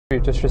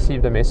We've just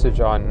received a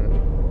message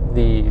on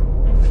the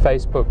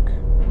Facebook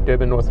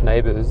Durban North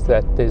neighbours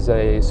that there's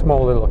a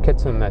small little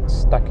kitten that's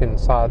stuck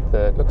inside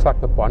looks like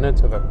the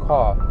bonnet of a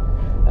car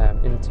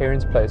in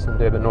Terrence Place in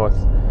Durban North.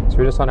 So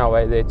we're just on our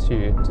way there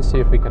to see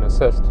if we can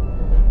assist.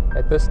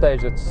 At this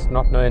stage it's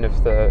not known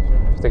if the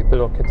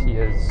little kitty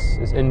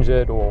is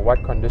injured or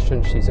what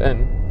condition she's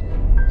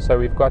in. So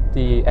we've got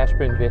the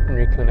Ashburne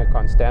Veterinary Clinic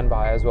on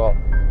standby as well,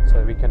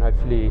 so we can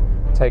hopefully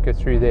take her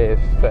through there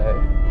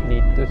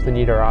if the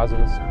need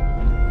arises.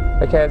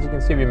 Okay, as you can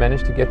see, we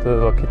managed to get the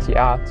little kitty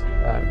out.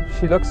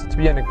 She looks to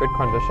be in a good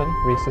condition.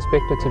 We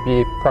suspect her to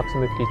be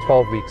approximately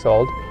 12 weeks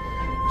old.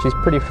 She's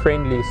pretty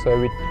friendly, so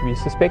we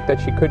suspect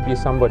that she could be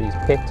somebody's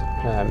pet.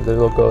 The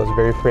little girl is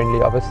very friendly,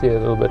 obviously a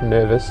little bit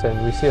nervous,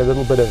 and we see a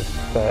little bit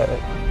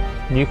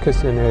of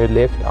mucus in her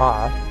left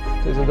eye.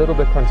 It's a little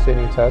bit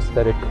concerning to us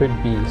that it could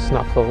be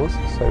snuffles,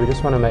 so we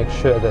just want to make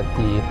sure that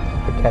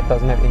the cat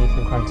doesn't have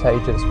anything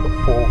contagious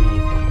before we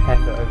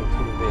hand her over to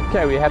the vet.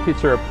 Okay, we're happy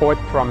to report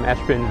from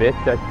Ashburne Vet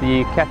that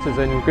the cat is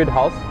in good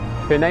health.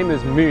 Her name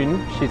is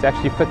Moon. She's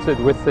actually fitted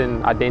with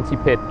an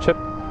IdentiPet chip.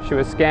 She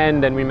was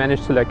scanned and we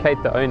managed to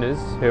locate the owners.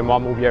 Her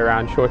mom will be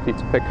around shortly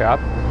to pick her up.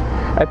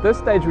 At this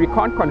stage we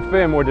can't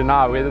confirm or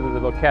deny whether the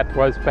little cat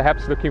was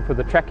perhaps looking for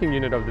the tracking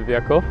unit of the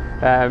vehicle,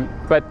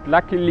 but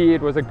luckily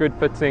it was a good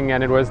fitting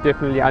and it was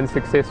definitely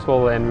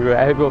unsuccessful, and we were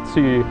able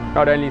to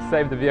not only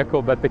save the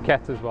vehicle but the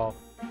cat as well.